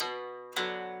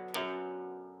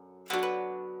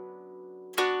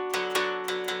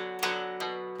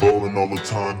Ballin all the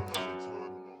time.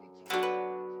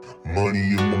 Money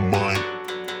in my mind.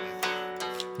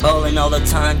 Ballin all the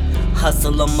time,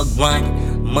 hustle on my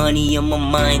grind. Money on my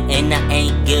mind, and I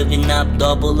ain't giving up.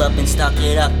 Double up and stock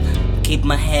it up, keep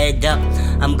my head up.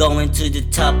 I'm going to the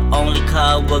top, only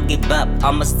car will give up.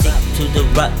 I'ma stick to the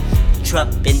rut. Trap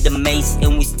in the maze,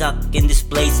 and we stuck in this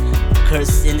place.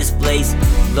 Curse in this place.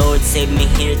 Lord save me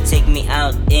here, take me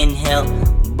out in hell.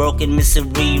 Broken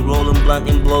misery, rolling blunt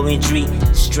and blowing tree.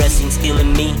 Stressing's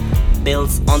killing me.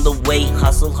 Bills on the way,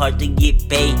 hustle hard to get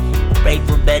paid. Pray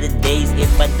for better days,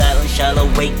 if I die on shallow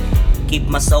wake. Keep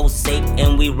my soul safe,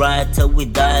 and we ride till we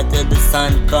die, till the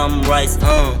sun come rise.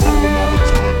 Ballin all the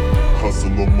time,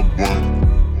 hustle on my grind.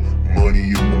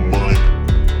 Money in my mind.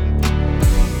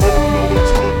 Ballin all the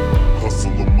time,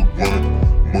 hustle on my grind.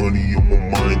 Money in my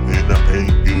mind, and I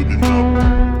ain't giving up.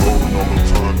 Ballin all the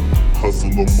time,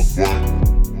 hustle on my grind.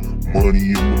 Money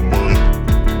in my mind.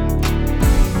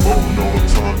 Ballin all the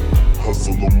time,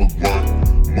 hustle on my grind.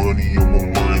 Money in my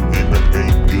mind, and I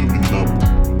ain't giving up.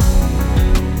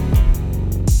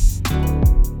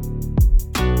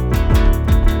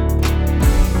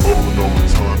 Ballin all the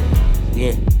time.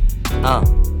 Yeah,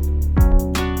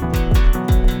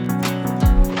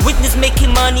 Witness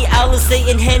making money, I was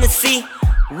saying Hennessy.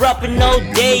 Rapping all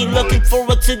day, looking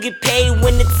forward to get paid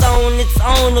when it's on, it's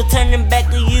on. No turning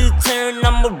back, a U-turn,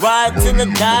 I'ma ride till I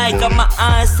die. Got my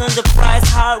eyes on the prize,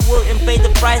 hard work and pay the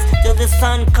price till the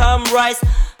sun come rise.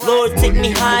 Lord, take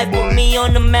me high, put me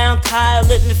on the mount high.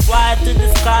 Let me fly to the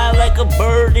sky like a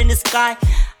bird in the sky.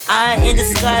 I in the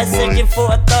sky searching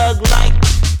for a thug like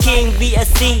King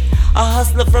BSC. A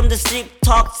hustler from the street,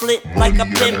 talk slit like a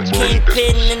pimp.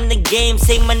 Kingpin in the game,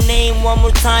 say my name one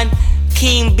more time.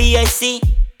 King BIC.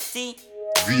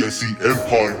 VIC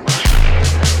Empire.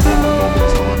 Ballin all the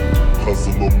time,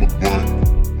 hustle on my grind.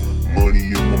 Money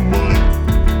in my mind.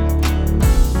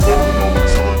 Ballin all the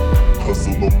time,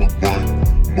 hustle on my grind.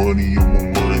 Money in my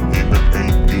mind, and I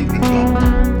ain't giving up.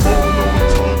 Ballin all the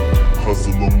time,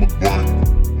 hustle on my grind.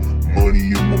 Money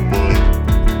in my mind.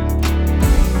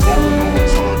 Ballin all the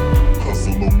time,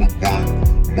 hustle on my grind.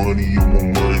 Money in my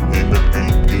mind, and I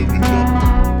ain't giving up.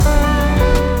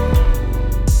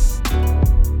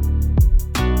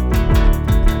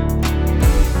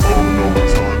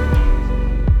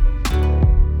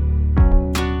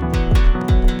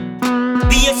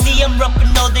 BSC, I'm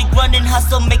rapping all day, grinding,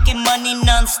 hustle, making money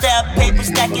non-stop. Paper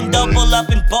stacking, double up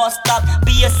and boss stop.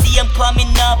 BSC, I'm climbing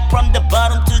up from the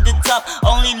bottom to the top.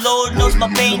 Only Lord knows my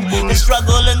pain, the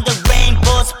struggle and the rain.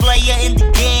 Boss player in the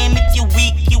game, if you're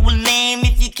weak, you will lame.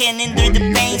 If you can't endure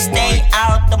the pain, stay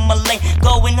out of my lane.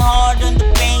 Going hard on the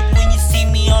paint when you see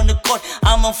me on the court.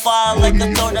 I'm on fire like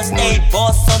a sword, I stay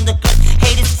boss on the court.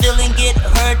 Haters feeling get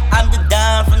hurt, I'm the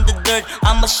dime from the dirt.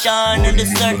 I'ma shine in the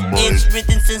dirt, it's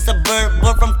written since a birth.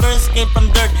 Born from curse, came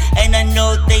from dirt, and I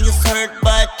know things hurt,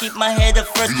 but keep my head up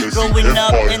first. Growing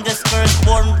up in the skirts,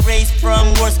 born raised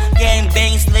from worse. Gang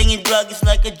bang, slinging drugs, it's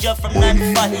like a job from 9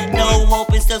 to 5. No hope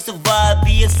and still survive,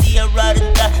 BSC I ride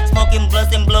and die. Smoking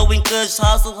blunts and blowing kush,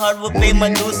 hustle hard will pay my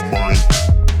dues.